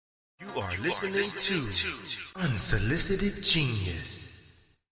You are listening to Unsolicited Genius.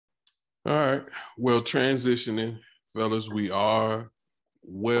 All right. Well, transitioning, fellas, we are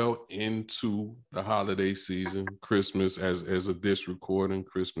well into the holiday season. Christmas, as of this recording,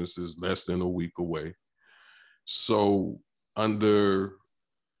 Christmas is less than a week away. So under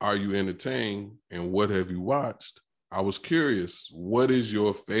Are You Entertained and What Have You Watched? I was curious, what is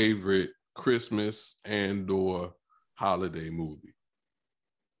your favorite Christmas and or holiday movie?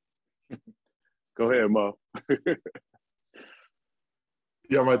 Go ahead, Mo.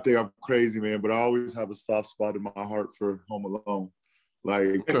 Y'all might think I'm crazy, man, but I always have a soft spot in my heart for Home Alone.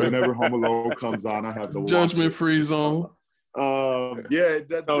 Like whenever Home Alone comes on, I have to watch Judgment-free zone. Yeah,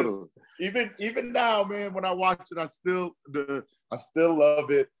 that Totally. just even now, man, when I watch it, I still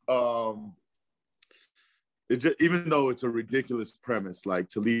love it. It just, even though it's a ridiculous premise, like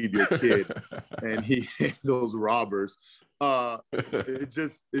to leave your kid and he those robbers, it's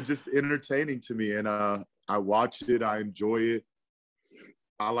just entertaining to me, and I watch it, I enjoy it.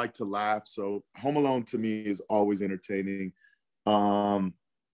 I like to laugh, so Home Alone to me is always entertaining.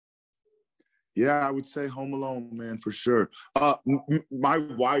 Yeah, I would say Home Alone, man, for sure. My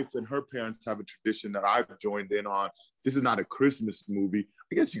wife and her parents have a tradition that I've joined in on. This is not a Christmas movie.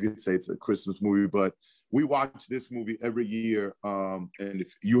 I guess you could say it's a Christmas movie, but we watch this movie every year. And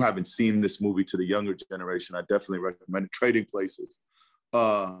if you haven't seen this movie to the younger generation, I definitely recommend it. Trading Places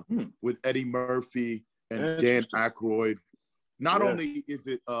with Eddie Murphy and Dan Aykroyd. Not only is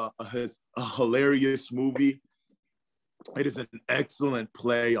it a hilarious movie, it is an excellent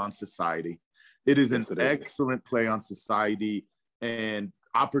play on society. It is an excellent play on society and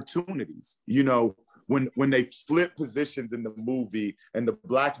opportunities. You know, when they flip positions in the movie and the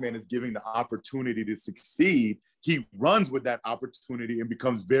black man is given the opportunity to succeed, he runs with that opportunity and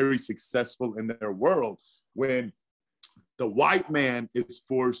becomes very successful in their world. When the white man is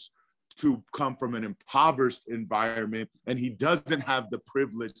forced to come from an impoverished environment and he doesn't have the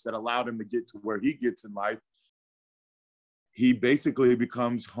privilege that allowed him to get to where he gets in life, he basically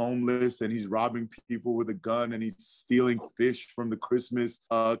becomes homeless and he's robbing people with a gun and he's stealing fish from the Christmas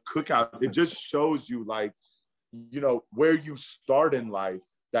cookout. It just shows you, like, you know, where you start in life,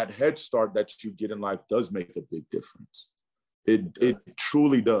 that head start that you get in life does make a big difference. It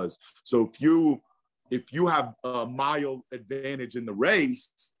truly does. So if you have a mile advantage in the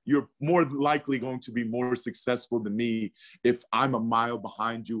race, you're more likely going to be more successful than me if I'm a mile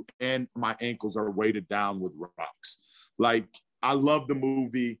behind you and my ankles are weighted down with rocks. Like, I love the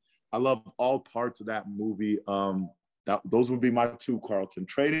movie. I love all parts of that movie. Those would be my two, Carlton.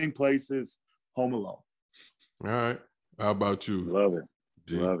 Trading Places, Home Alone. All right. How about you? Love it.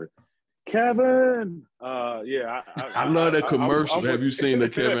 G? Love it. Kevin. I love that commercial. Have you seen the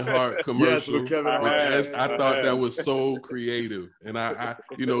Kevin Hart commercial? Yes, with Kevin Hart. I thought that was so creative. And I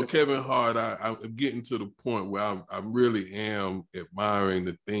you know, Kevin Hart, I'm getting to the point where I really am admiring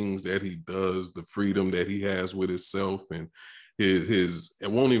the things that he does, the freedom that he has with himself, and his I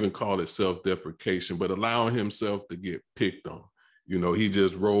won't even call it self-deprecation, but allowing himself to get picked on. You know, he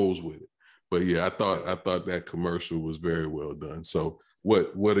just rolls with it. But yeah, I thought that commercial was very well done. So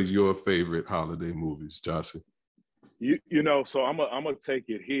what are your favorite holiday movies, Jossie? You know, so I'm gonna take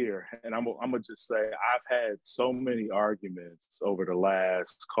it here, and I'm gonna just say I've had so many arguments over the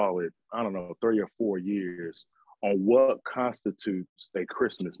last, call it, I don't know, 3 or 4 years on what constitutes a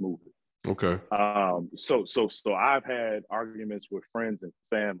Christmas movie. Okay. So I've had arguments with friends and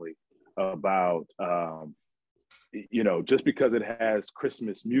family about you know, just because it has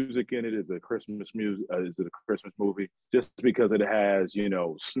Christmas music in it, is it a Christmas music? Is it a Christmas movie? Just because it has, you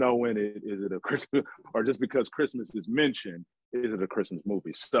know, snow in it, is it a Christmas? Or just because Christmas is mentioned, is it a Christmas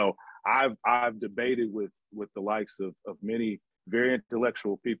movie? So I've debated with the likes of many very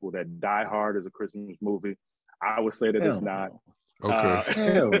intellectual people that Die Hard is a Christmas movie. I would say that it's not. Okay.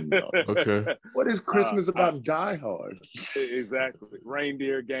 Hell no. Okay. What is Christmas about Die Hard? Exactly.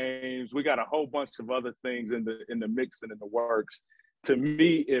 Reindeer games. We got a whole bunch of other things in the mix and in the works. To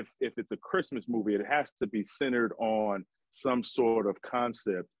me, if it's a Christmas movie, it has to be centered on some sort of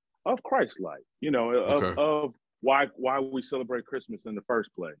concept of Christ-like, you know, of why we celebrate Christmas in the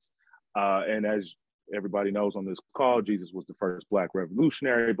first place. And as everybody knows on this call, Jesus was the first Black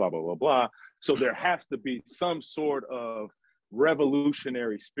revolutionary, blah, blah, blah, blah. So there has to be some sort of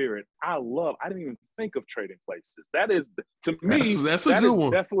revolutionary spirit. I didn't even think of Trading Places. That is, to me, that's a good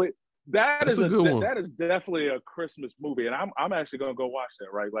one. That is definitely a Christmas movie, and I'm actually gonna go watch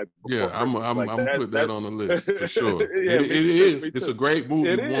that. Right, like I'm put that on the list for sure. Yeah, it is. It's a great movie.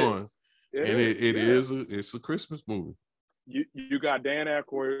 It's a Christmas movie. you got Dan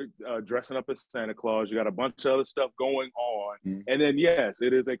Aykroyd dressing up as Santa Claus. You got a bunch of other stuff going on, and then yes,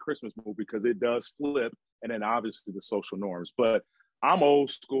 it is a Christmas movie because it does flip, and then obviously the social norms. But I'm old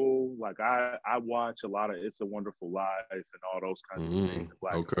school. Like I watch a lot of It's a Wonderful Life and all those kinds of things,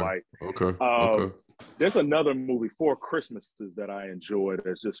 black and white. Okay. There's another movie, Four Christmases, that I enjoy.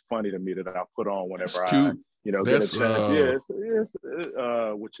 That's just funny to me that I put on whenever I get a chance.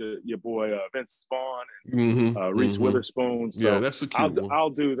 With your boy Vince Vaughn and Reese Witherspoon. So yeah, that's a cute one.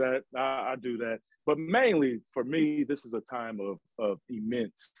 I'll do that. I do that. But mainly for me, this is a time of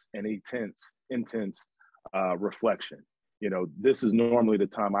immense and intense reflection. This is normally the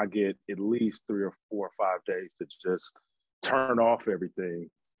time I get at least 3 or 4 or 5 days to just turn off everything,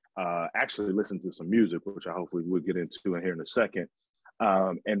 actually listen to some music, which I hopefully we'll get into in here in a second,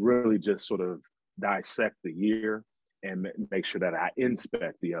 and really just sort of dissect the year and make sure that I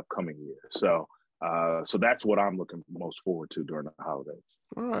inspect the upcoming year. So that's what I'm looking most forward to during the holidays.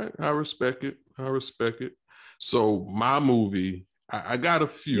 All right. I respect it. So my movie, I got a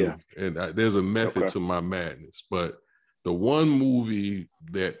few, and there's a method to my madness, but the one movie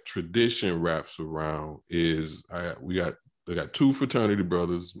that tradition wraps around is they got 2 fraternity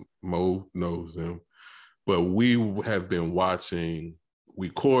brothers. Mo knows them, but we have been watching. We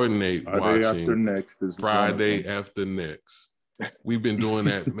coordinate Friday watching after next is Friday after next. We've been doing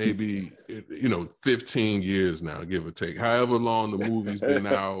that maybe 15 years now, give or take. However long the movie's been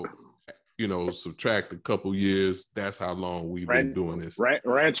out, subtract a couple years. That's how long we've been doing this.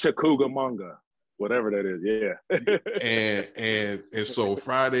 Rancho Cucamonga. Whatever that is, yeah. and so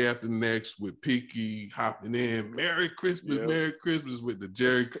Friday after next with Peaky hopping in, Merry Christmas with the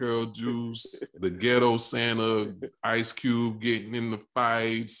Jerry Curl juice, the ghetto Santa, Ice Cube getting in the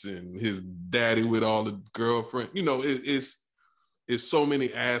fights, and his daddy with all the girlfriends. It's so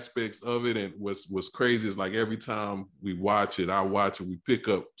many aspects of it, and what's crazy is like every time we watch it, we pick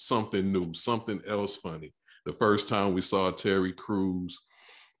up something new, something else funny. The first time we saw Terry Crews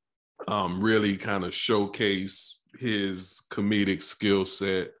really kind of showcase his comedic skill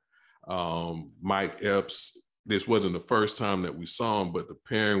set. Mike Epps, this wasn't the first time that we saw him, but the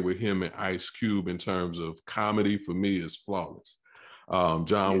pairing with him and Ice Cube in terms of comedy for me is flawless.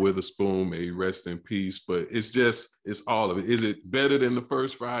 John Witherspoon, may he rest in peace, but it's all of it. Is it better than the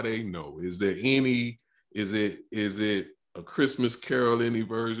first Friday? No. Is it a Christmas Carol, any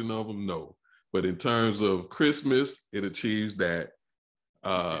version of them? No. But in terms of Christmas, it achieves that.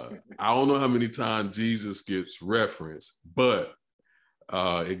 I don't know how many times Jesus gets referenced, but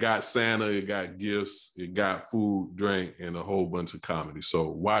it got Santa, it got gifts, it got food, drink, and a whole bunch of comedy. So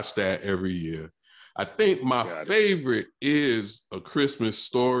watch that every year. I think my favorite is A Christmas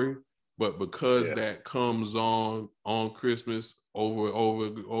Story, but because that comes on Christmas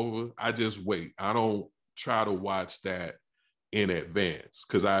over, I just wait. I don't try to watch that in advance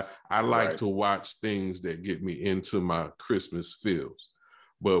because I like to watch things that get me into my Christmas feels.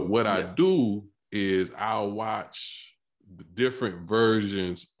 But what I do is I'll watch the different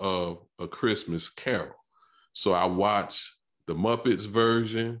versions of A Christmas Carol. So I watch the Muppets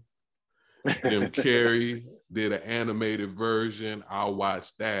version. Jim Carrey did an animated version. I'll watch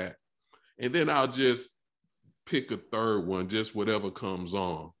that. And then I'll just pick a third one, just whatever comes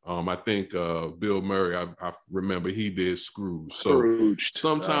on. I think Bill Murray, I remember he did Scrooge. So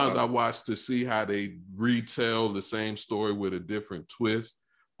sometimes I watch to see how they retell the same story with a different twist.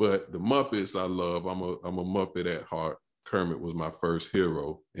 But the Muppets I love. I'm a Muppet at heart. Kermit was my first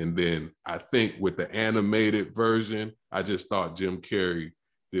hero. And then I think with the animated version, I just thought Jim Carrey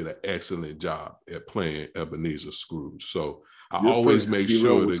did an excellent job at playing Ebenezer Scrooge. So I always make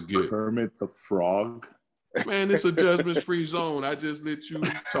sure to get Kermit the Frog. Man, it's a judgment-free zone. I just let you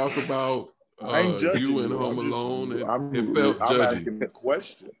talk about you and Home Alone, and it felt judgy. I'm asking a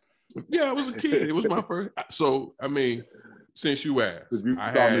question. Yeah, I was a kid. It was my first. So I mean, since you asked,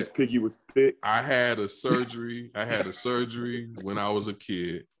 Miss Piggy was thick. I had a surgery. When I was a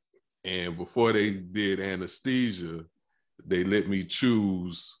kid, and before they did anesthesia, they let me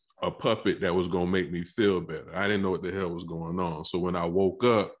choose a puppet that was gonna make me feel better. I didn't know what the hell was going on. So when I woke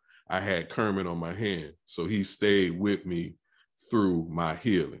up, I had Kermit on my hand. So he stayed with me through my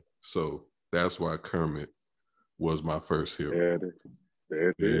healing. So that's why Kermit was my first hero.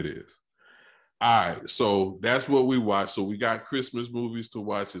 There it is. All right, so that's what we watch. So we got Christmas movies to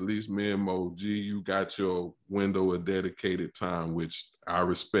watch, at least me and Mo. G, you got your window of dedicated time, which I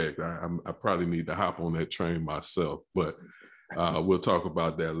respect. I probably need to hop on that train myself, but we'll talk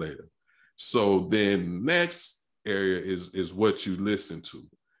about that later. So then next area is what you listen to.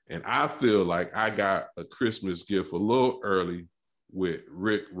 And I feel like I got a Christmas gift a little early with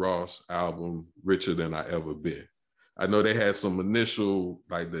Rick Ross' album, Richer Than I Ever Been. I know they had some initial,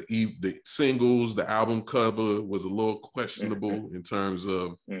 like the singles, the album cover was a little questionable in terms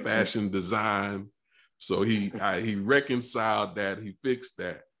of fashion design. So he reconciled that, he fixed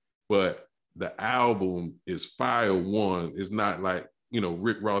that. But the album is fire one. It's not like, you know,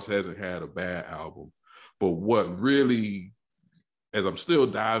 Rick Ross hasn't had a bad album. But what really, as I'm still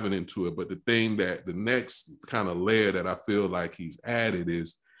diving into it, but the thing that the next kind of layer that I feel like he's added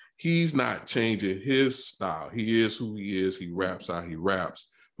is he's not changing his style. He is who he is. He raps how he raps,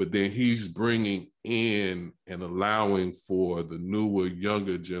 but then he's bringing in and allowing for the newer,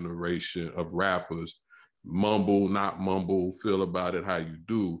 younger generation of rappers, mumble, not mumble, feel about it how you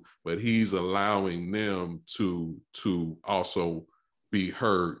do, but he's allowing them to also be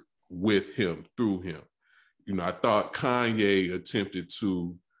heard with him, through him. You know, I thought Kanye attempted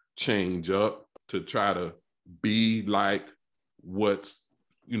to change up to try to be like what's,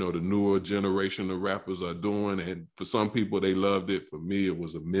 you know, the newer generation of rappers are doing. And for some people, they loved it. For me, it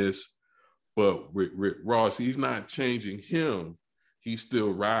was a miss. But with Rick Ross, he's not changing him. He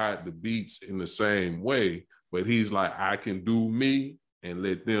still ride the beats in the same way, but he's like, I can do me and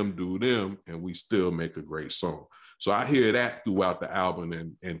let them do them, and we still make a great song. So I hear that throughout the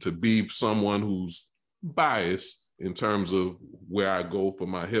album. And to be someone who's biased in terms of where I go for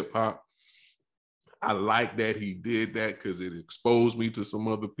my hip hop, I like that he did that because it exposed me to some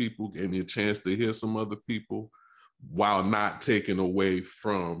other people, gave me a chance to hear some other people while not taking away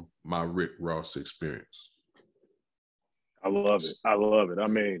from my Rick Ross experience. I love it. I love it. I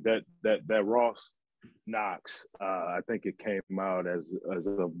mean, that Ross Knox, I think it came out as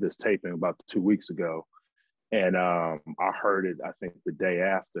of this taping about 2 weeks ago. And I heard it, I think, the day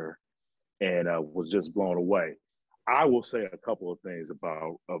after, and was just blown away. I will say a couple of things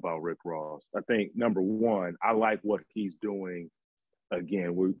about Rick Ross. I think number one, I like what he's doing.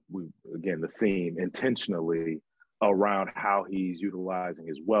 Again, we again, the theme intentionally around how he's utilizing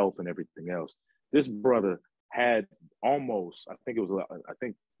his wealth and everything else. This brother had almost, I think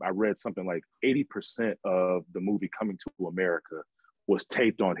I read something like 80% of the movie Coming to America was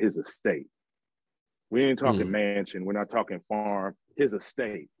taped on his estate. We ain't talking mansion. We're not talking farm. His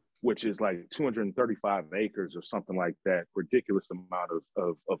estate, which is like 235 acres or something like that, ridiculous amount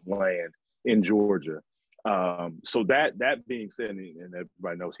of land in Georgia. So that being said, and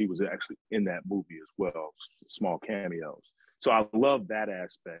everybody knows he was actually in that movie as well, small cameos. So I love that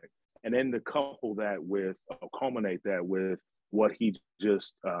aspect. And then to couple that with, culminate that with what he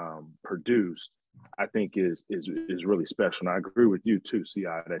just produced, I think is really special. And I agree with you too,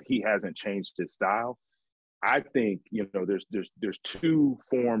 CI, that he hasn't changed his style. I think, you know, there's two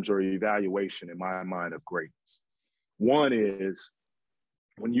forms or evaluation in my mind of greatness. One is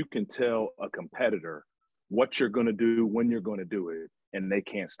when you can tell a competitor what you're going to do, when you're going to do it, and they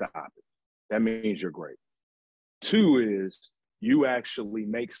can't stop it. That means you're great. Two is you actually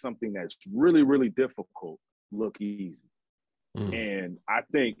make something that's really, really difficult look easy. And I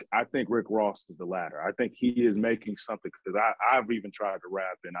think Rick Ross is the latter. I think he is making something, because I've even tried to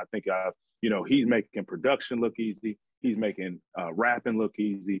rap, and I think he's making production look easy. He's making rapping look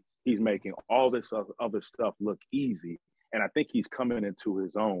easy. He's making all this other stuff look easy. And I think he's coming into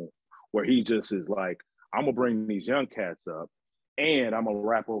his own, where he just is like, I'm gonna bring these young cats up, and I'm gonna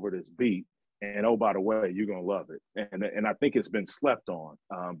rap over this beat. And oh, by the way, you're gonna love it. And I think it's been slept on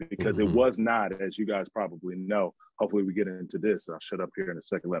because it was not, as you guys probably know. Hopefully, we get into this. I'll shut up here in a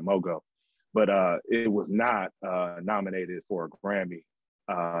second, let Mo go. But it was not nominated for a Grammy,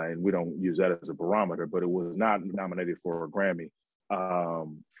 and we don't use that as a barometer. But it was not nominated for a Grammy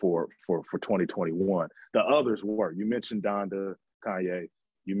for 2021. The others were. You mentioned Donda, Kanye.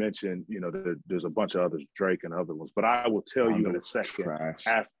 You mentioned, you know, there's a bunch of others, Drake and other ones. But I will tell you in a second,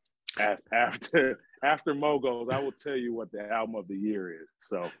 after Mo goes, I will tell you what the album of the year is.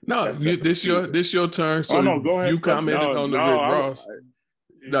 So no, this your turn. So no, go ahead. You commented on the Rick Ross.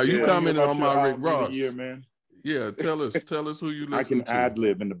 You commented on my Rick Ross. Year, man. Yeah, tell us who you listen to. I can ad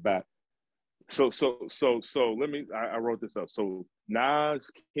lib in the back. So let me. I wrote this up. So Nas,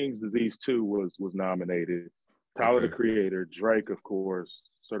 King's Disease 2 was nominated. Tyler, the Creator, Drake, of course,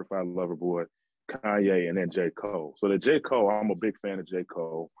 Certified Lover Boy, Kanye, and then J. Cole. So the J. Cole, I'm a big fan of J.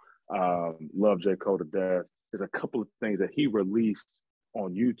 Cole. Love J. Cole to death. There's a couple of things that he released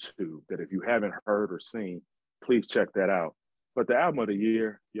on YouTube that if you haven't heard or seen, please check that out. But the album of the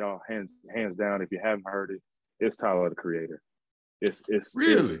year, y'all, hands down, if you haven't heard it, it's Tyler, the Creator. It's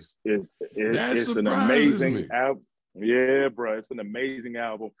an amazing album. Yeah, bro, it's an amazing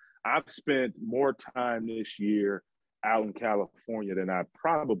album. I've spent more time this year out in California than I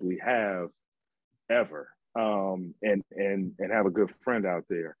probably have ever, and have a good friend out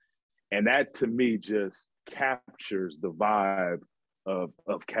there. And that to me just captures the vibe of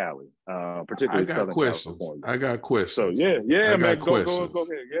Cali, particularly Southern California. I got questions. So yeah, man, go ahead.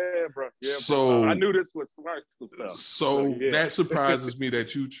 Yeah, bro. Yeah, so bro. I knew this was smart stuff. So yeah. that surprises me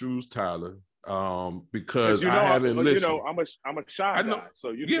that you choose Tyler, because I haven't listened. I'm a shy guy,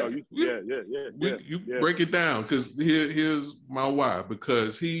 so you break it down, because here's my why.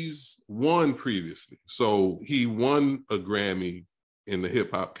 Because he's won previously, so he won a Grammy in the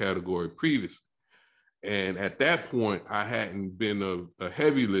hip hop category previously. And at that point, I hadn't been a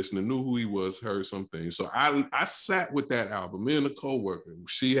heavy listener, knew who he was, heard some things. So I sat with that album, me and a coworker.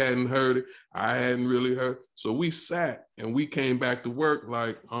 She hadn't heard it, I hadn't really heard. So we sat and we came back to work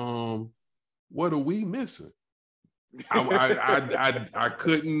like, what are we missing? I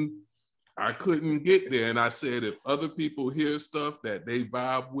couldn't get there. And I said, if other people hear stuff that they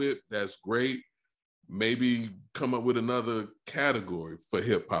vibe with, that's great. Maybe come up with another category for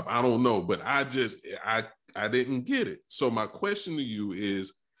hip hop. I don't know, but I didn't get it. So my question to you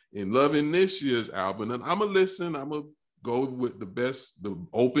is, in loving this year's album, and I'm gonna listen, I'm gonna go with the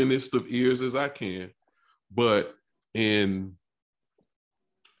openest of ears as I can, but in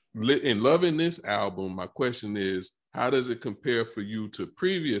loving this album, my question is, how does it compare for you to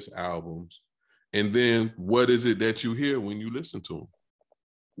previous albums? And then what is it that you hear when you listen to them?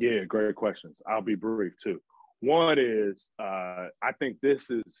 Yeah, great questions. I'll be brief too. One is, I think this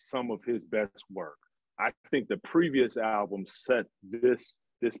is some of his best work. I think the previous album set this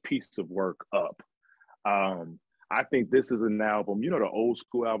piece of work up. I think this is an album, the old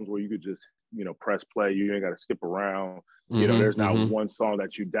school albums where you could just, press play. You ain't got to skip around. There's not one song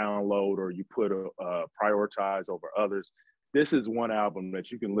that you download or you put prioritize over others. This is one album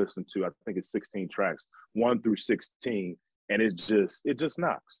that you can listen to. I think it's 16 tracks, 1 through 16. And it just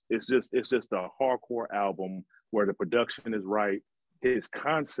knocks. It's just a hardcore album where the production is right. His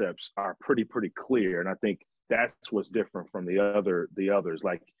concepts are pretty clear, and I think that's what's different from the others.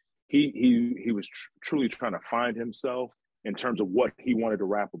 Like he was truly trying to find himself in terms of what he wanted to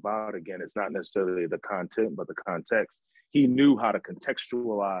rap about. Again, it's not necessarily the content, but the context. He knew how to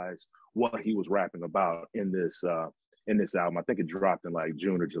contextualize what he was rapping about in this album. I think it dropped in like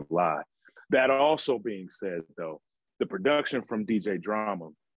June or July. That also being said, though, the production from DJ Drama,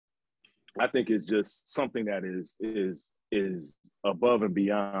 I think, is just something that is above and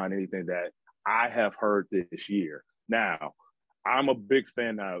beyond anything that I have heard this year. Now, I'm a big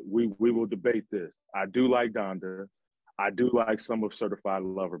fan. Now, we will debate this. I do like Donda. I do like some of Certified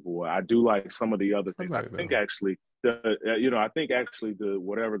Lover Boy. I do like some of the other things. I think actually the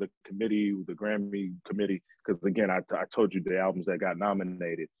Grammy committee, because again, I told you the albums that got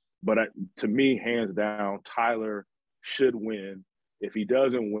nominated. But to me, hands down, Tyler should win. If he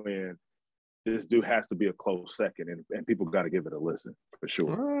doesn't win, this dude has to be a close second, and people got to give it a listen for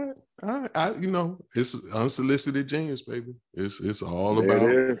sure. All right. It's unsolicited genius, baby. It's all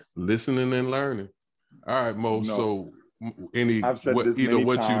about listening and learning. All right, Mo. So either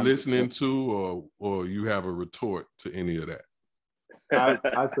what you listening to or you have a retort to any of that.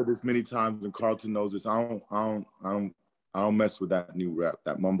 I said this many times, and Carlton knows this. I don't mess with that new rap,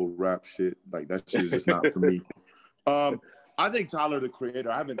 that mumble rap shit. Like, that shit is just not for me. I think Tyler, the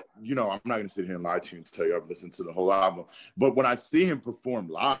Creator, I'm not going to sit here and lie to you and tell you I've listened to the whole album. But when I see him perform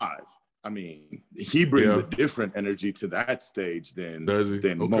live, I mean, he brings a different energy to that stage than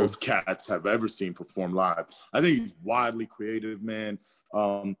most cats have ever seen perform live. I think he's wildly creative, man.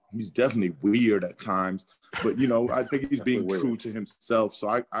 He's definitely weird at times, but, I think he's being true to himself. So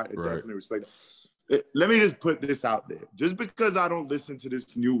I definitely respect it. Let me just put this out there. Just because I don't listen to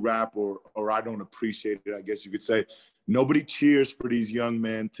this new rap or I don't appreciate it, I guess you could say, nobody cheers for these young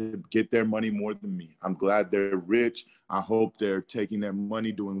men to get their money more than me. I'm glad they're rich. I hope they're taking their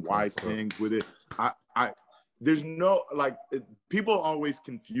money, doing wise things with it. There's no, people always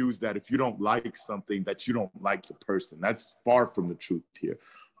confuse that if you don't like something, that you don't like the person. That's far from the truth here.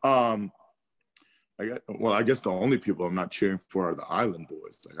 I guess the only people I'm not cheering for are the Island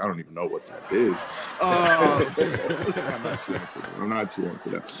Boys. Like, I don't even know what that is. I'm not cheering for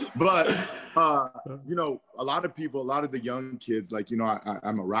them. But, a lot of people, a lot of the young kids,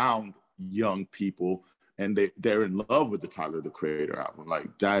 I'm around young people, and they're in love with the Tyler, the Creator album. Like,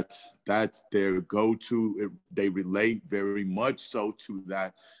 that's their go-to. They relate very much so to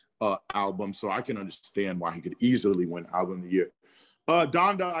that album. So I can understand why he could easily win Album of the Year.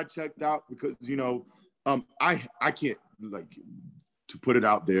 Donda, I checked out because, I can't, to put it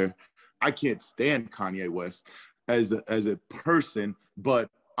out there, I can't stand Kanye West as a person, but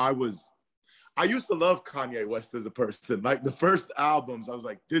I used to love Kanye West as a person. Like, the first albums, I was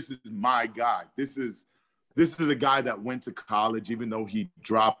like, this is my guy. This is this is a guy that went to college, even though he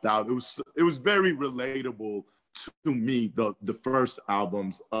dropped out. It was very relatable to me, the first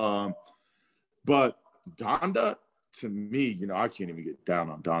albums. But Donda, to me, I can't even get down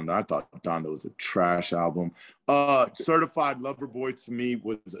on Donda. I thought Donda was a trash album. Certified Lover Boy to me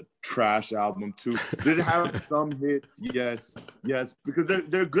was a trash album too. Did it have some hits? Yes, because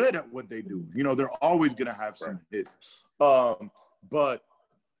they're good at what they do. They're always gonna have some hits. But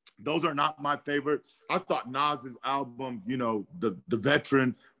those are not my favorite. I thought Nas's album, the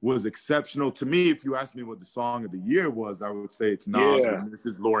Veteran, was exceptional. To me, if you ask me what the song of the year was, I would say it's Nas. Yeah. And this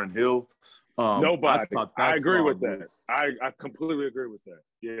is Lauryn Hill. Nobody. I agree with that. Was, I completely agree with that.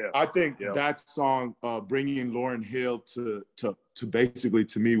 Yeah. I think that song, bringing Lauryn Hill to basically,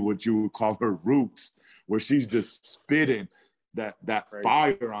 to me, what you would call her roots, where she's just spitting that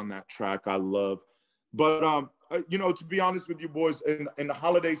fire on that track. I love. But to be honest with you boys, in the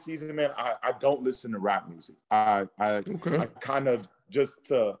holiday season, man, I don't listen to rap music. I kind of, just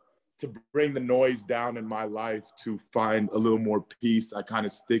to bring the noise down in my life, to find a little more peace, I kind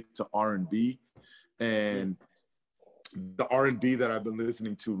of stick to R&B. And the R&B that I've been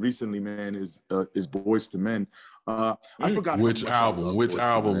listening to recently, man, is Boyz II Men. I forgot which album. Which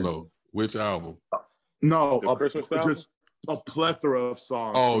album though? Which album? No, Christmas album? Just a plethora of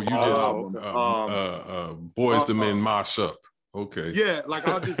songs. Oh, you just Boyz II Men mash up. Okay. Yeah, like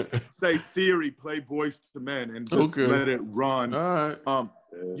I'll just say Siri, play Boyz II Men, and just let it run. All right.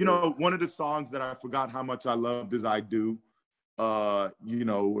 One of the songs that I forgot how much I loved is I Do.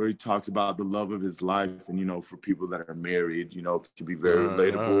 Where he talks about the love of his life, and for people that are married, it can be very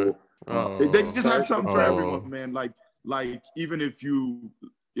relatable. They just have something for everyone, man. Like even if you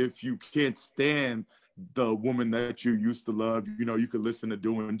can't stand the woman that you used to love, you could listen to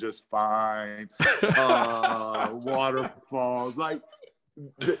Doing Just Fine, Waterfalls. Like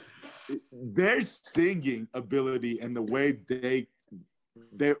their singing ability and the way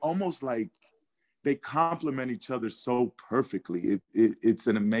they're almost like they complement each other so perfectly. It's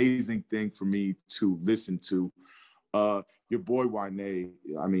an amazing thing for me to listen to. Your boy Wayne,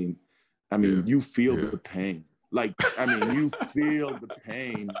 you feel the pain. Like, you feel the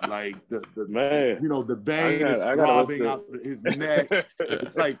pain. Like the man, the vein is throbbing out his neck.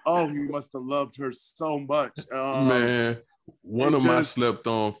 It's like, oh, he must have loved her so much. Man, one of my slept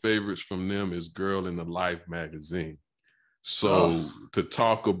on favorites from them is Girl in the Life magazine. So to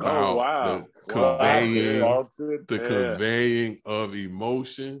talk about the conveying of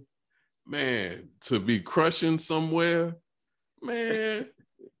emotion, man, to be crushing somewhere, man,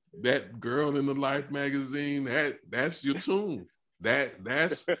 that Girl in the Life magazine, that's your tune.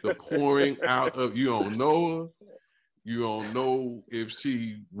 That's the pouring out of, you don't know her, you don't know if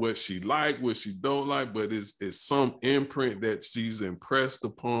what she like, what she don't like, but it's some imprint that she's impressed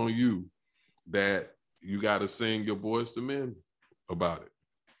upon you that you got to sing your Boyz II Men about it.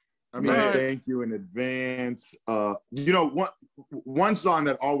 Thank you in advance. One song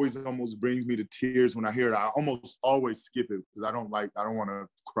that always almost brings me to tears when I hear it, I almost always skip it because I don't want to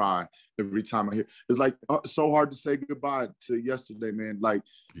cry every time I hear it. It's like so hard to say goodbye to yesterday, man. Like,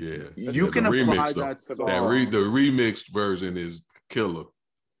 you can apply that song. The remixed version is killer.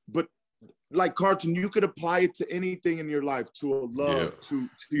 But like Carlton, you could apply it to anything in your life, to a love, to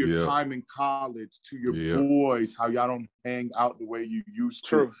your time in college, to your boys, how y'all don't hang out the way you used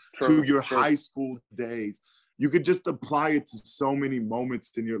to, to your high school days. You could just apply it to so many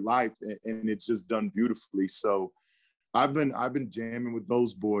moments in your life, and it's just done beautifully. So I've been jamming with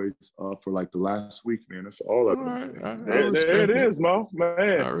those boys for like the last week, man. That's all I've been doing. There it is, Mo. Man,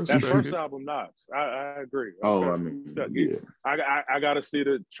 that first album knocks. I agree. I got to see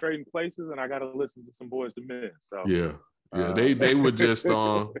the Trading Places, and I got to listen to some Boyz II Men. So they were just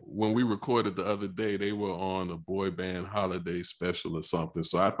on, when we recorded the other day, they were on a boy band holiday special or something.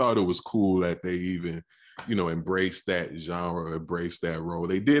 So I thought it was cool that they even, embrace that genre, embrace that role.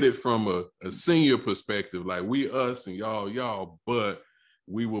 They did it from a senior perspective, like we us and y'all, but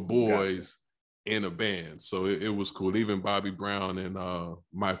we were boys in a band. So it was cool. Even Bobby Brown and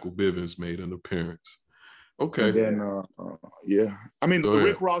Michael Bivins made an appearance. Okay. And then, the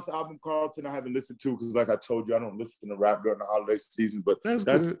Rick Ross album, Carlton, I haven't listened to because, like I told you, I don't listen to rap during the holiday season, but that's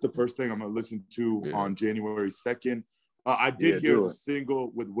the first thing I'm going to listen to on January 2nd. I did hear the single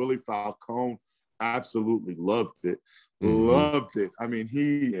with Willie Falcone. Absolutely loved it. Loved it.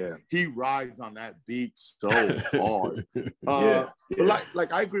 He rides on that beat so hard. But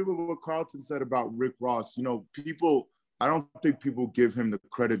like I agree with what Carlton said about Rick Ross. I don't think people give him the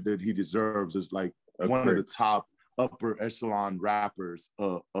credit that he deserves as like one of the top upper echelon rappers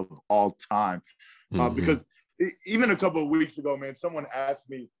of all time. Because even a couple of weeks ago, man, someone asked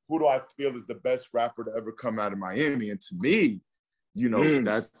me, who do I feel is the best rapper to ever come out of Miami? And to me, you know,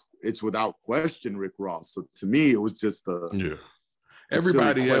 it's without question Rick Ross. So to me, it was just a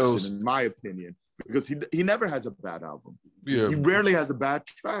everybody else, in my opinion, because he never has a bad album. Yeah. He rarely has a bad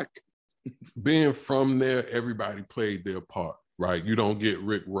track. Being from there, everybody played their part, right? You don't get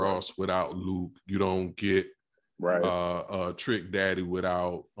Rick Ross without Luke. You don't get Trick Daddy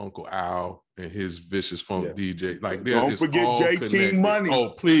without Uncle Al and his Vicious Funk DJ. Like, don't forget JT Money. Oh,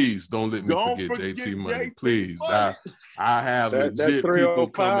 please don't let me forget JT Money. Please. I have legit people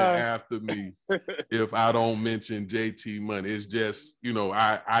coming after me if I don't mention JT Money. It's just, you know,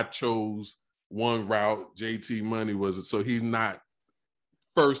 I chose one route. JT Money was, so he's not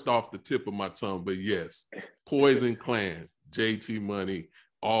first off the tip of my tongue, but yes, Poison Clan, JT Money,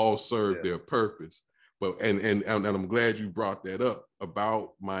 all serve their purpose. But and I'm glad you brought that up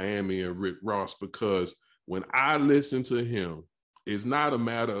about Miami and Rick Ross, because when I listen to him, it's not a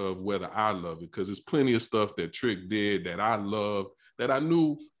matter of whether I love it, because there's plenty of stuff that Trick did that I love that I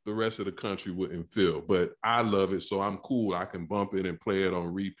knew the rest of the country wouldn't feel, but I love it, so I'm cool. I can bump it and play it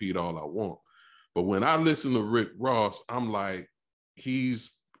on repeat all I want. But when I listen to Rick Ross, I'm like, he's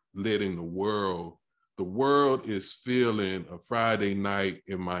letting the world is feeling a Friday night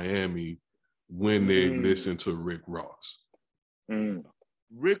in Miami when they listen to Rick Ross.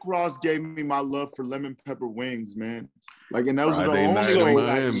 Rick Ross gave me my love for lemon pepper wings, man. Like, and those Friday are the only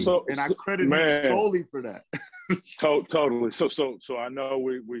Miami. and I credit him solely for that. Totally. So I know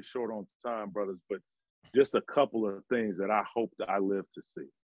we're short on time, brothers, but just a couple of things that I hope that I live to see.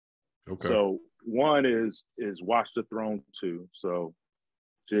 Okay. So one is Watch the Throne 2. So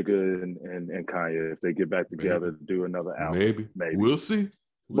Jigga and Kanye, if they get back together to do another album. Maybe. We'll see.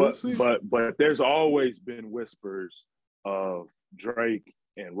 But there's always been whispers of Drake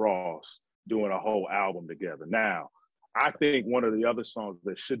and Ross doing a whole album together. Now, I think one of the other songs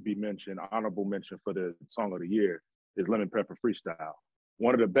that should be mentioned, honorable mention for the song of the year, is Lemon Pepper Freestyle.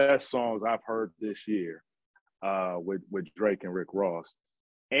 One of the best songs I've heard this year with Drake and Rick Ross.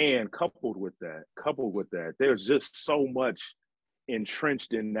 And coupled with that, there's just so much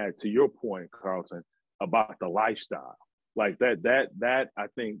entrenched in that, to your point, Carlton, about the lifestyle. Like that I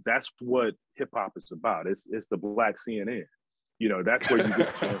think that's what hip hop is about. It's the Black CNN. You know, that's where you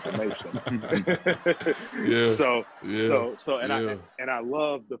get the information. I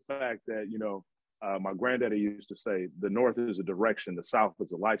love the fact that, you know, my granddaddy used to say, the North is a direction, the South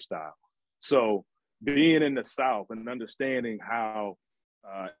is a lifestyle. So being in the South and understanding how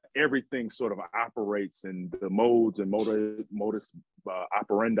everything sort of operates and the modes and modus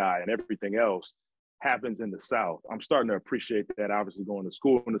operandi and everything else happens in the South. I'm starting to appreciate that, obviously going to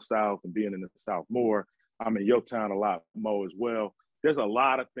school in the South and being in the South more. I'm in your town a lot more as well. There's a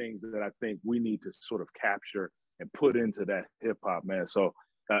lot of things that I think we need to sort of capture and put into that hip hop, man. So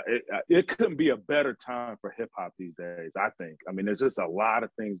it couldn't be a better time for hip hop these days, I think. I mean, there's just a lot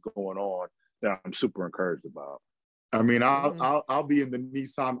of things going on that I'm super encouraged about. I mean, I'll be in the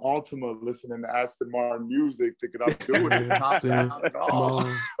Nissan Altima listening to Aston Martin music, thinking I'm doing it.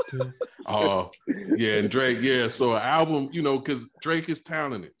 Yeah, and Drake, yeah. So an album, you know, because Drake is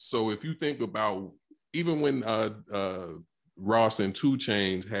talented. So if you think about, even when Ross and 2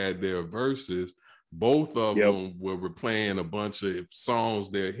 Chainz had their verses, both of them were playing a bunch of songs,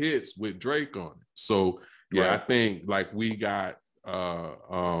 their hits, with Drake on it. So I think like we got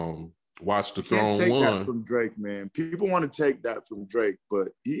Watch the Throne 1. Take that from Drake, man. People want to take that from Drake, but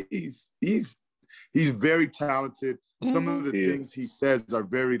he's very talented. Some of the things he says are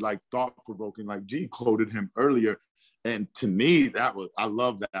very like thought provoking. Like G quoted him earlier, and to me I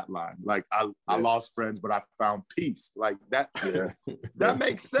love that line. Like I lost friends, but I found peace. Like that. That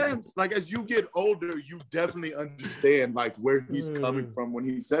makes sense. Like as you get older, you definitely understand like where he's coming from when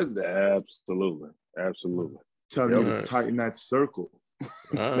he says that. Absolutely. Telling you to tighten that circle.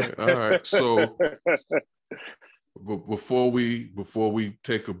 All right. So before we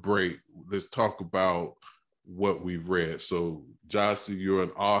take a break, let's talk about what we've read. So Jossie, you're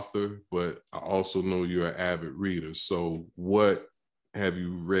an author, but I also know you're an avid reader. So what have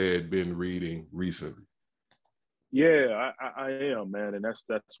you been reading recently? Yeah, I am, man. And that's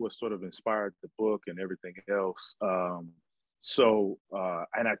what sort of inspired the book and everything else. And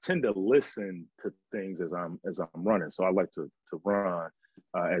I tend to listen to things as I'm running. So I like to run.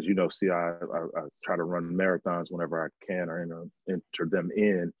 As you know, I try to run marathons whenever I can or enter them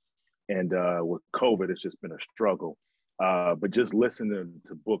in. And with COVID, it's just been a struggle. But just listening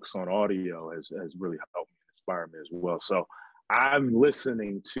to books on audio has really helped me, inspire me as well. So I'm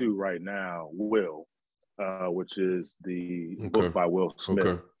listening to right now Will, which is the book by Will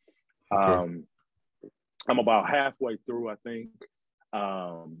Smith. Okay. I'm about halfway through, I think.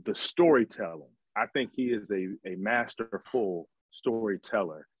 The storytelling, I think he is a masterful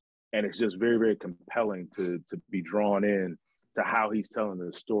storyteller. And it's just very, very compelling to be drawn in to how he's telling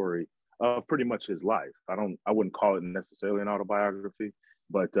the story of pretty much his life. I wouldn't call it necessarily an autobiography,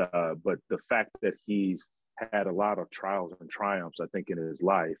 but the fact that he's had a lot of trials and triumphs, I think, in his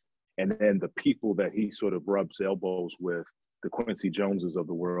life, and then the people that he sort of rubs elbows with, the Quincy Joneses of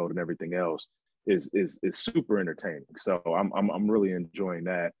the world and everything else, is super entertaining. So I'm really enjoying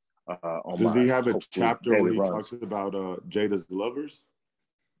that. Does he have a chapter where he runs. talks about Jada's lovers?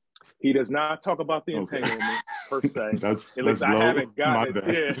 He does not talk about the entanglements per se. At least I haven't gotten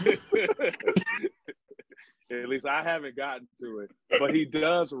it. Yeah. At least I haven't gotten to it. But he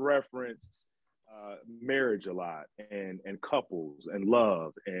does reference marriage a lot, and couples and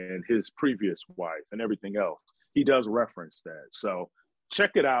love and his previous wife and everything else. He does reference that. So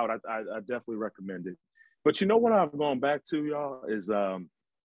check it out. I definitely recommend it. But you know what I've gone back to, y'all, is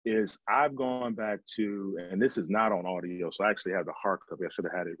I've gone back to, and this is not on audio, so I actually have the hard copy. I should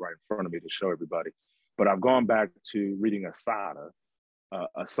have had it right in front of me to show everybody. But I've gone back to reading Asada.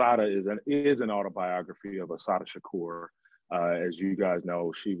 Asada is an autobiography of Asada Shakur. As you guys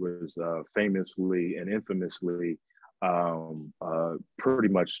know, she was famously and infamously pretty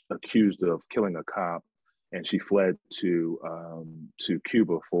much accused of killing a cop, and she fled to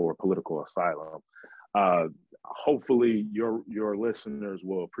Cuba for political asylum. Hopefully your listeners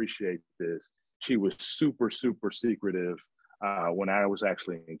will appreciate this. She was super, super secretive when I was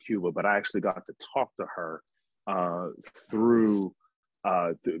actually in Cuba, but I actually got to talk to her through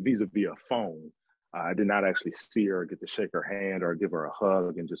vis-a-vis a phone. I did not actually see her, get to shake her hand or give her a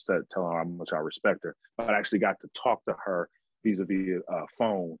hug and just tell her how much I respect her, but I actually got to talk to her vis-a-vis a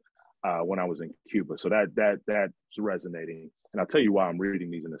phone when I was in Cuba. So that's resonating. And I'll tell you why I'm reading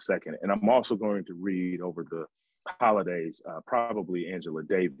these in a second. And I'm also going to read over the holidays, probably Angela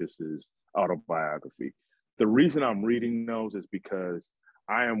Davis's autobiography. The reason I'm reading those is because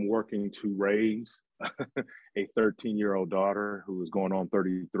I am working to raise a 13-year-old daughter who is going on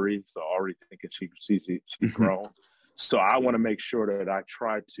 33. So already thinking she's grown. So I want to make sure that I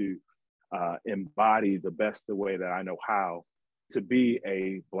try to embody the best the way that I know how to be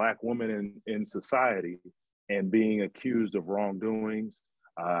a Black woman in society, and being accused of wrongdoings,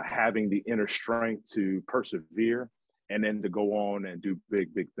 having the inner strength to persevere, and then to go on and do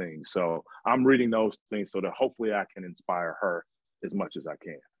big, big things. So I'm reading those things so that hopefully I can inspire her as much as I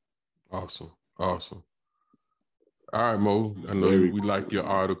can. Awesome. All right, Mo, I know we like your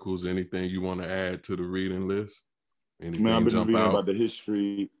articles. Anything you want to add to the reading list? Anything Man, I've been reading out? about the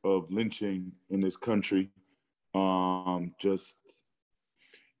history of lynching in this country. I'm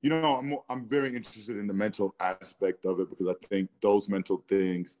very interested in the mental aspect of it, because I think those mental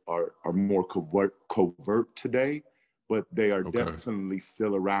things are more covert today, but they are definitely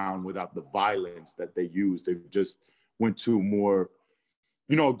still around without the violence that they use. They just went to more,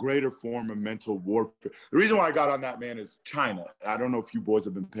 a greater form of mental warfare. The reason why I got on that, man, is China. I don't know if you boys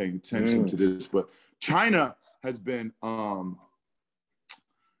have been paying attention to this, but China has been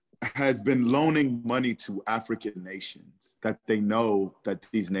loaning money to African nations that they know that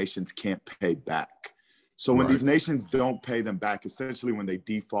these nations can't pay back. So when these nations don't pay them back, essentially when they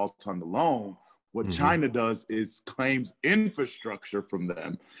default on the loan, what China does is claims infrastructure from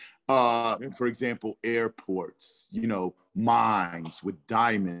them. For example, airports, mines with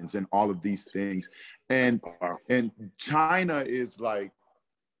diamonds and all of these things. And China is like,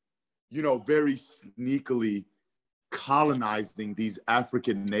 very sneakily colonizing these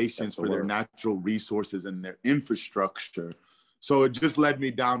African nations for their natural resources and their infrastructure. So it just led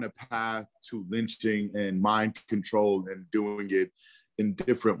me down a path to lynching and mind control and doing it in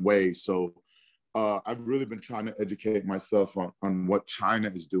different ways. So I've really been trying to educate myself on what China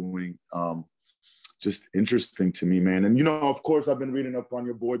is doing. Just interesting to me, man. And, of course, I've been reading up on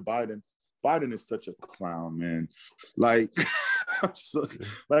your boy Biden. Biden is such a clown, man. Like,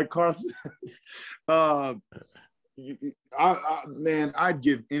 Carson, man, I'd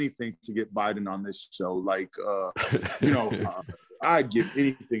give anything to get Biden on this show. Like, I'd give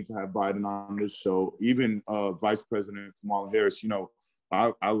anything to have Biden on this show. Even Vice President Kamala Harris,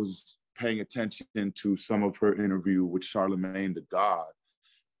 I was paying attention to some of her interview with Charlemagne the God.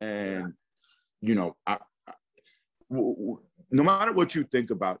 And, no matter what you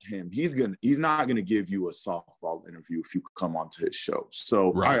think about him, he's not gonna give you a softball interview if you come onto his show.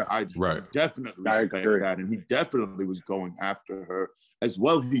 So I definitely respect that, and he definitely was going after her as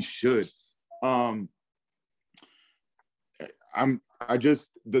well. He should. The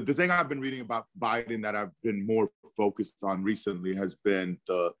thing I've been reading about Biden that I've been more focused on recently has been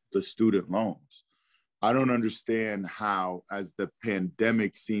the student loans. I don't understand how, as the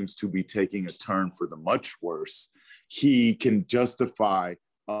pandemic seems to be taking a turn for the much worse, he can justify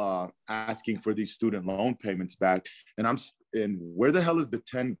asking for these student loan payments back. And where the hell is the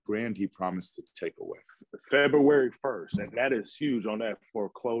 10 grand he promised to take away? February 1st, and that is huge on that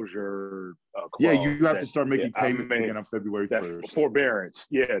foreclosure clause. Yeah, you have to start making payments again on February 1st. Forbearance.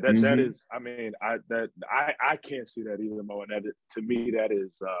 Yeah, that is, I mean, I can't see that either, Mo. And that, to me, that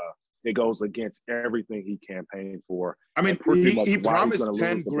is it goes against everything he campaigned for. I mean, he promised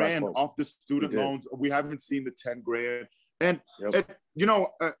 10 grand off the student loans. We haven't seen the 10 grand. And, you know,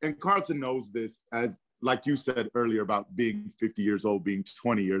 and Carlton knows this, as like you said earlier about being 50 years old, being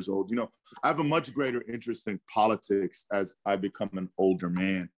 20 years old. You know, I have a much greater interest in politics as I become an older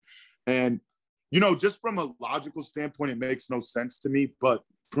man. And, you know, just from a logical standpoint, it makes no sense to me. But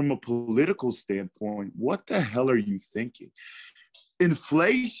from a political standpoint, what the hell are you thinking?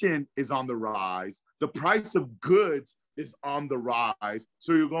 Inflation is on the rise. The price of goods is on the rise.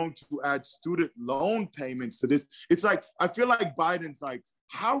 So you're going to add student loan payments to this. It's like, I feel like Biden's like,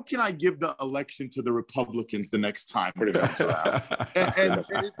 how can I give the election to the Republicans the next time it comes around? And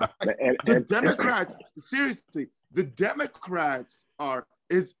the Democrats, seriously, the Democrats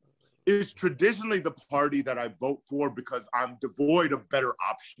is traditionally the party that I vote for because I'm devoid of better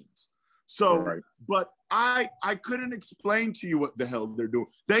options. So, but I couldn't explain to you what the hell they're doing.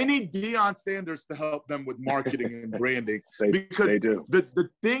 They need Deion Sanders to help them with marketing and branding because they do. The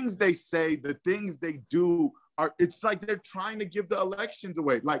things they say, the things they do it's like they're trying to give the elections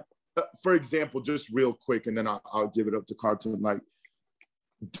away. Like, for example, just real quick, and then I'll give it up to Carlton. Like,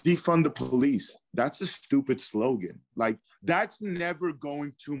 defund the police. That's a stupid slogan. Like, that's never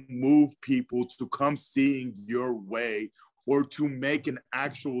going to move people to come seeing your way or to make an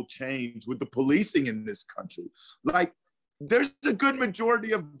actual change with the policing in this country. Like, there's a good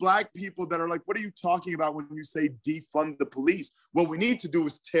majority of Black people that are like, what are you talking about when you say defund the police? What we need to do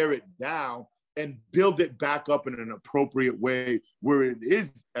is tear it down and build it back up in an appropriate way where it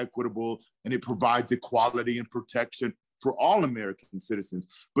is equitable and it provides equality and protection for all American citizens.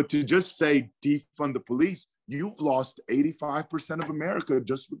 But to just say defund the police, you've lost 85% of America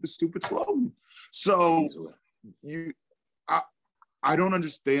just with the stupid slogan. So I don't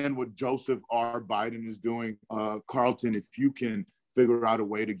understand what Joseph R. Biden is doing. Carlton, if you can figure out a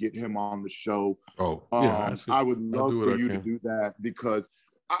way to get him on the show, I would love for you to do that, because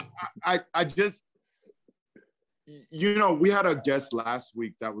I just, you know, we had a guest last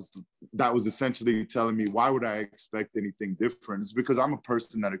week that was essentially telling me, why would I expect anything different? It's because I'm a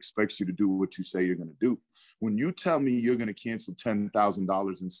person that expects you to do what you say you're going to do. When you tell me you're going to cancel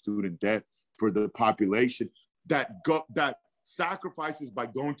 $10,000 in student debt for the population that sacrifices by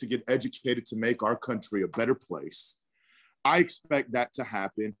going to get educated to make our country a better place, I expect that to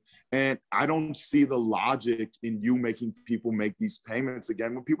happen. And I don't see the logic in you making people make these payments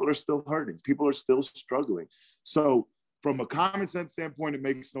again when people are still hurting. People are still struggling. So from a common sense standpoint, it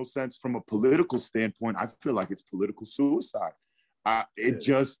makes no sense. From a political standpoint, I feel like it's political suicide.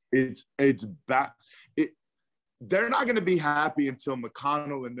 It's bad. They're not going to be happy until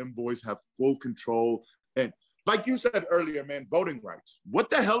McConnell and them boys have full control. And like you said earlier, man, voting rights.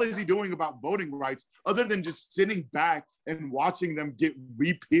 What the hell is he doing about voting rights other than just sitting back and watching them get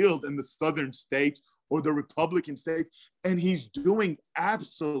repealed in the southern states or the Republican states? And he's doing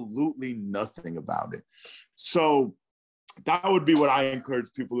absolutely nothing about it. So that would be what I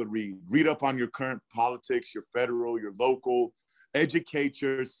encourage people to read. Read up on your current politics, your federal, your local. Educate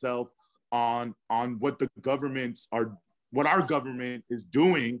yourself on what the governments are, what our government is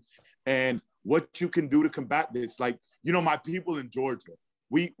doing, and what you can do to combat this. Like, you know, my people in Georgia,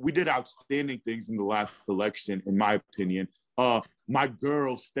 we did outstanding things in the last election, in my opinion. My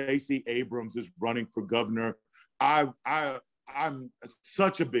girl, Stacey Abrams, is running for governor. I'm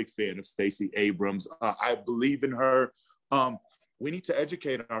such a big fan of Stacey Abrams. I believe in her. We need to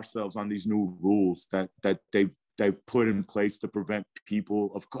educate ourselves on these new rules that they've put in place to prevent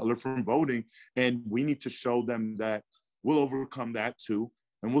people of color from voting. And we need to show them that we'll overcome that too.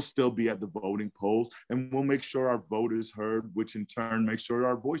 And we'll still be at the voting polls, and we'll make sure our vote is heard, which in turn makes sure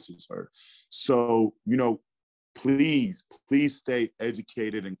our voice is heard. So, you know, please stay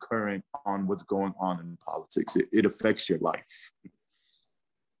educated and current on what's going on in politics. It affects your life.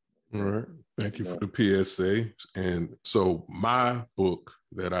 All right. Thank you for the PSA. And so my book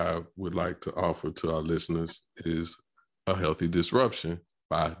that I would like to offer to our listeners is A Healthy Disruption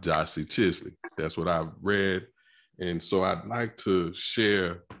by Jossie Chisley. That's what I've read. And so I'd like to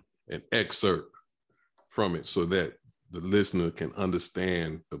share an excerpt from it so that the listener can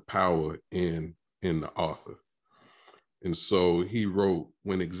understand the power in the author. And so he wrote,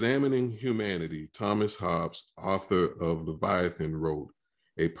 when examining humanity, Thomas Hobbes, author of Leviathan, wrote,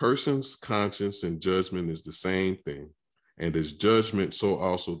 a person's conscience and judgment is the same thing, and as judgment, so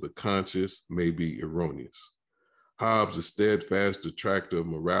also the conscience may be erroneous. Hobbes, a steadfast detractor of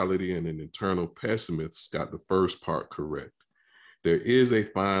morality and an eternal pessimist, got the first part correct. There is a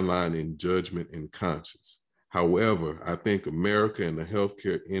fine line in judgment and conscience. However, I think America and the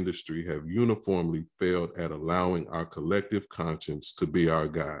healthcare industry have uniformly failed at allowing our collective conscience to be our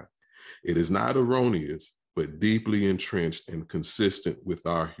guide. It is not erroneous, but deeply entrenched and consistent with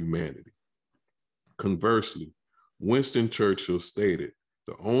our humanity. Conversely, Winston Churchill stated,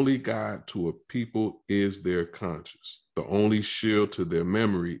 the only guide to a people is their conscience. The only shield to their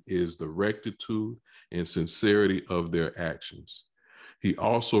memory is the rectitude and sincerity of their actions. He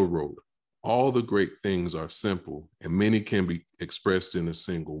also wrote, all the great things are simple, and many can be expressed in a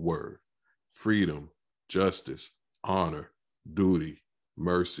single word: freedom, justice, honor, duty,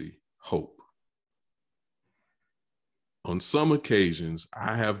 mercy, hope. On some occasions,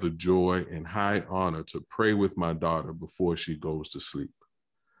 I have the joy and high honor to pray with my daughter before she goes to sleep.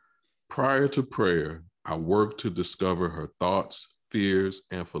 Prior to prayer, I work to discover her thoughts, fears,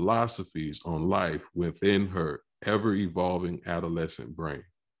 and philosophies on life within her ever-evolving adolescent brain.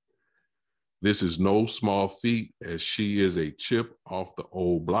 This is no small feat, as she is a chip off the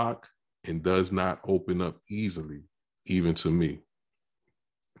old block and does not open up easily, even to me.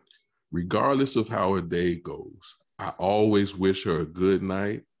 Regardless of how her day goes, I always wish her a good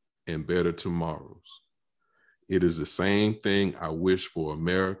night and better tomorrows. It is the same thing I wish for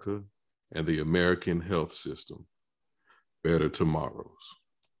America and the American health system: better tomorrows.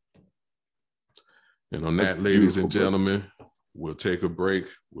 And on that, ladies and gentlemen, we'll take a break.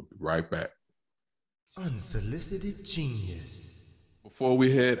 We'll be right back. Unsolicited Genius. Before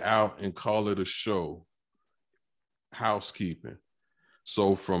we head out and call it a show, housekeeping.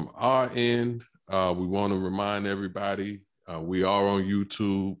 So from our end, we want to remind everybody, we are on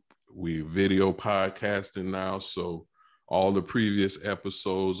YouTube. We video podcasting now. So all the previous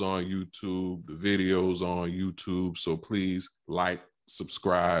episodes on YouTube, the videos on YouTube. So please like,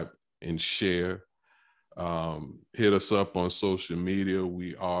 subscribe, and share. Hit us up on social media.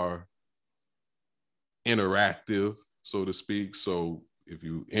 We are interactive, so to speak. So if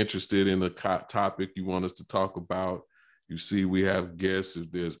you're interested in a topic you want us to talk about, you see we have guests.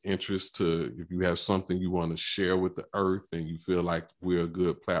 If there's interest if you have something you want to share with the earth and you feel like we're a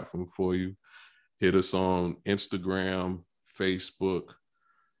good platform for you, hit us on Instagram, Facebook.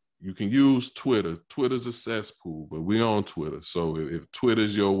 You can use Twitter. Twitter's a cesspool, but we're on Twitter. So if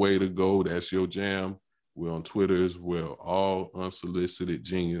Twitter's your way to go, that's your jam, we're on Twitter as well. All Unsolicited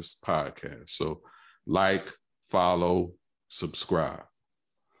Genius Podcast. So like, follow, subscribe.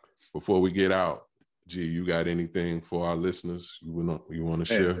 Before we get out, G, you got anything for our listeners you want to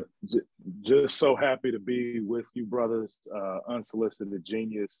share? Just so happy to be with you, brothers. Unsolicited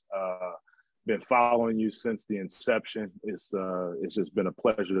Genius. Been following you since the inception. It's just been a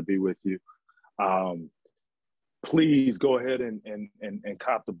pleasure to be with you. Please go ahead and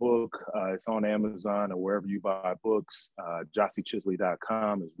cop the book. It's on Amazon or wherever you buy books.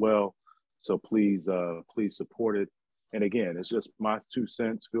 JossieChisley.com as well. So please support it. And again, it's just my 2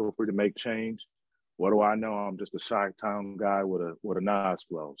 cents. Feel free to make change. What do I know? I'm just a Chi-Town guy with a Nas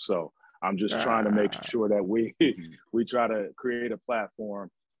flow. So I'm just trying to make sure that we try to create a platform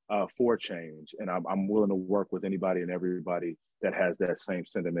for change. And I'm willing to work with anybody and everybody that has that same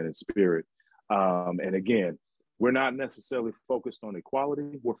sentiment and spirit. And again, we're not necessarily focused on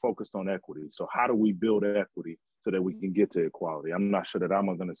equality. We're focused on equity. So how do we build equity so that we can get to equality? I'm not sure that I'm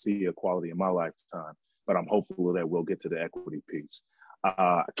going to see equality in my lifetime, but I'm hopeful that we'll get to the equity piece.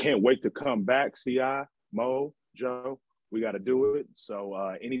 I can't wait to come back. CI, Mo, Joe, we got to do it. So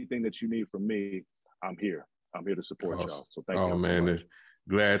anything that you need from me, I'm here. I'm here to support y'all. So thank you. Oh, man. So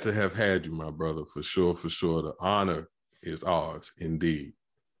glad to have had you, my brother, for sure, for sure. The honor is ours, indeed.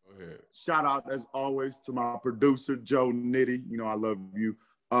 Go ahead. Shout out, as always, to my producer, Joe Nitty. You know, I love you.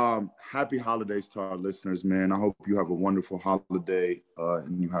 Happy holidays to our listeners, man. I hope you have a wonderful holiday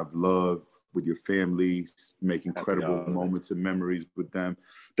and you have love with your families, make incredible moments and memories with them.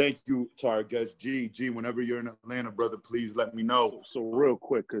 Thank you to our guest, G. Whenever you're in Atlanta, brother, please let me know. So real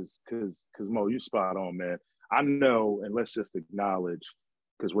quick, because Mo, you spot on, man. I know, and let's just acknowledge,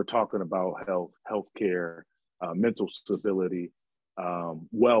 because we're talking about healthcare, mental stability,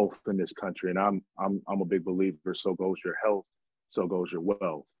 wealth in this country, and I'm a big believer. So goes your health, so goes your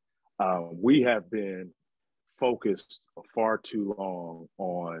wealth. We have been focused far too long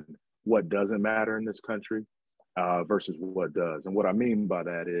on what doesn't matter in this country versus what does. And what I mean by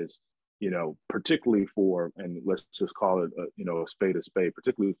that is particularly for, and let's just call it, a spade,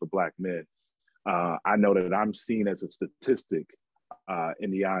 particularly for Black men. I know that I'm seen as a statistic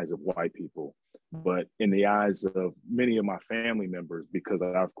in the eyes of white people, but in the eyes of many of my family members, because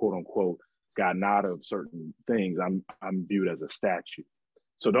I've quote unquote gotten out of certain things, I'm viewed as a statue.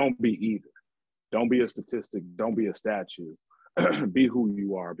 So don't be either. Don't be a statistic. Don't be a statue. Be who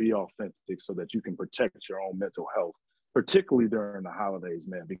you are. Be authentic so that you can protect your own mental health, particularly during the holidays,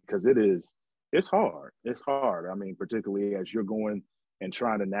 man, because it's hard. It's hard. I mean, particularly as you're going and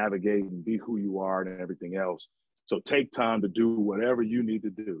trying to navigate and be who you are and everything else. So take time to do whatever you need to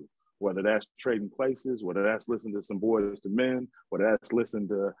do, whether that's trading places, whether that's listening to some Boys to Men, whether that's listening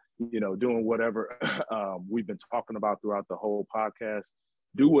to, doing whatever we've been talking about throughout the whole podcast.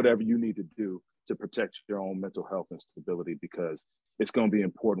 Do whatever you need to do to protect your own mental health and stability, because it's going to be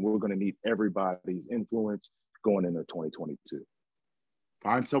important. We're going to need everybody's influence going into 2022.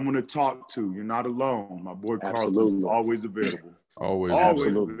 Find someone to talk to. You're not alone. My boy Carlton is always available.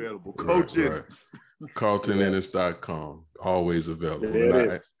 Always available. Coach Ennis. CarltonEnnis.com. Always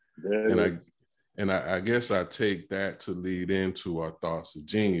available. And I guess I take that to lead into our thoughts of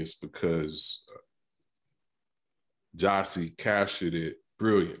genius, because Jossie captured it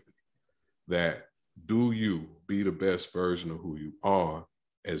brilliantly. That do you be the best version of who you are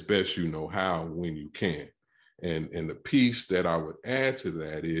as best you know how when you can. And the piece that I would add to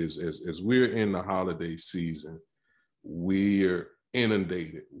that is, as we're in the holiday season, we're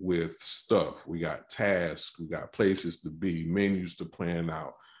inundated with stuff. We got tasks, we got places to be, menus to plan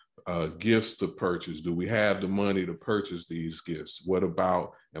out, gifts to purchase. Do we have the money to purchase these gifts? What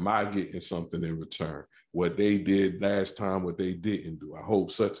about, am I getting something in return? What they did last time, what they didn't do. I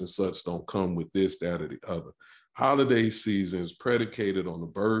hope such and such don't come with this, that, or the other. Holiday season is predicated on the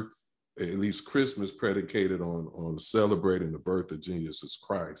birth, at least Christmas predicated on celebrating the birth of Jesus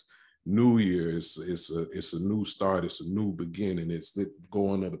Christ. New Year is it's a new start, it's a new beginning, it's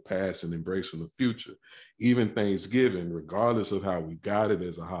going to the past and embracing the future. Even Thanksgiving, regardless of how we got it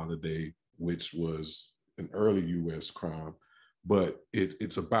as a holiday, which was an early U.S. crime, but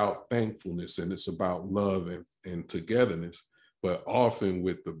it's about thankfulness and it's about love and togetherness. But often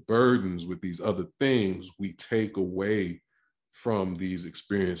with the burdens, with these other things, we take away from these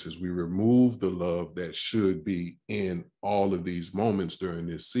experiences. We remove the love that should be in all of these moments during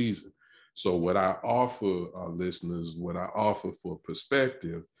this season. So what I offer our listeners, what I offer for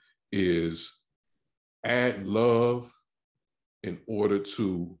perspective is add love in order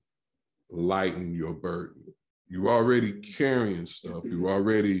to lighten your burden. You're already carrying stuff. You're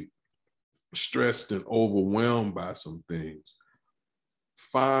already stressed and overwhelmed by some things.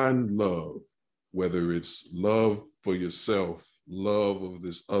 Find love, whether it's love for yourself, love of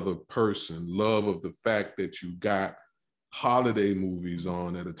this other person, love of the fact that you got holiday movies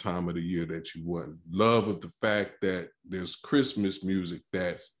on at a time of the year that you wouldn't, love of the fact that there's Christmas music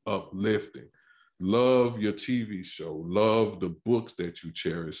that's uplifting, love your TV show, love the books that you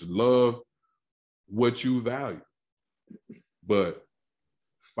cherish, love what you value. But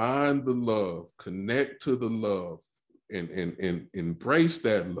find the love, connect to the love, and embrace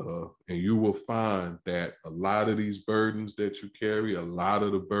that love, and you will find that a lot of these burdens that you carry, a lot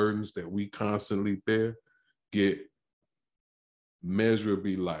of the burdens that we constantly bear, get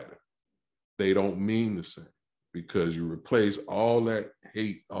measurably lighter. They don't mean the same, because you replace all that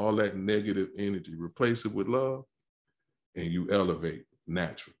hate, all that negative energy, replace it with love, and you elevate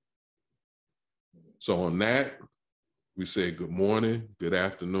naturally. So on that, we say good morning, good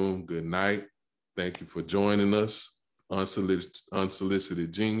afternoon, good night. Thank you for joining us.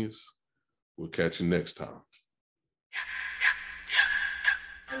 Unsolicited Genius. We'll catch you next time.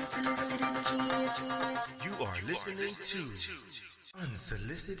 You are listening to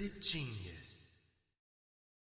Unsolicited Genius.